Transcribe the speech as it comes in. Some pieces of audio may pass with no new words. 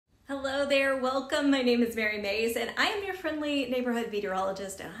there, welcome. My name is Mary Mays and I am your friendly neighborhood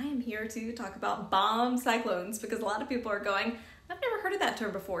meteorologist, and I am here to talk about bomb cyclones because a lot of people are going, I've never heard of that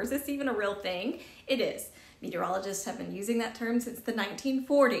term before. Is this even a real thing? It is. Meteorologists have been using that term since the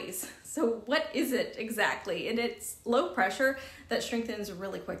 1940s. So what is it exactly? And it's low pressure that strengthens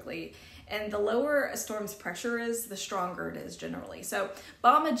really quickly. And the lower a storm's pressure is, the stronger it is generally. So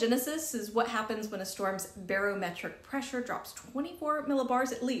bombogenesis is what happens when a storm's barometric pressure drops 24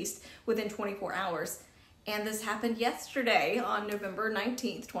 millibars at least within 24 hours. And this happened yesterday on November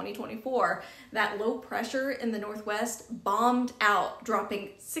 19th, 2024. That low pressure in the Northwest bombed out,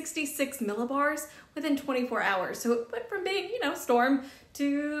 dropping 66 millibars within 24 hours. So it went from being, storm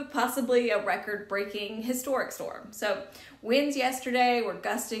to possibly a record-breaking historic storm. So winds yesterday were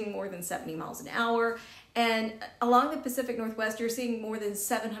gusting more than 70 miles an hour. And along the Pacific Northwest, you're seeing more than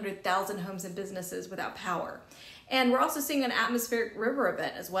 700,000 homes and businesses without power. And we're also seeing an atmospheric river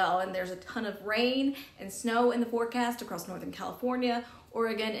event as well. And there's a ton of rain and snow in the forecast across Northern California,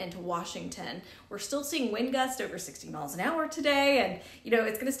 Oregon, into Washington. We're still seeing wind gusts over 60 miles an hour today. And,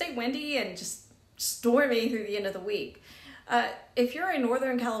 it's going to stay windy and just stormy through the end of the week. If you're in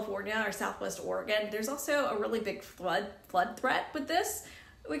Northern California or Southwest Oregon, there's also a really big flood threat with this.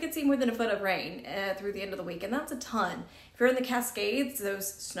 We could see more than a foot of rain through the end of the week, and that's a ton. If you're in the Cascades,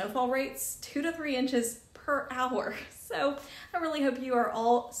 those snowfall rates, 2 to 3 inches per hour. So I really hope you are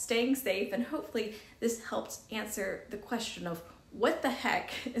all staying safe, and hopefully this helps answer the question of what the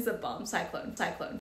heck is a bomb cyclone?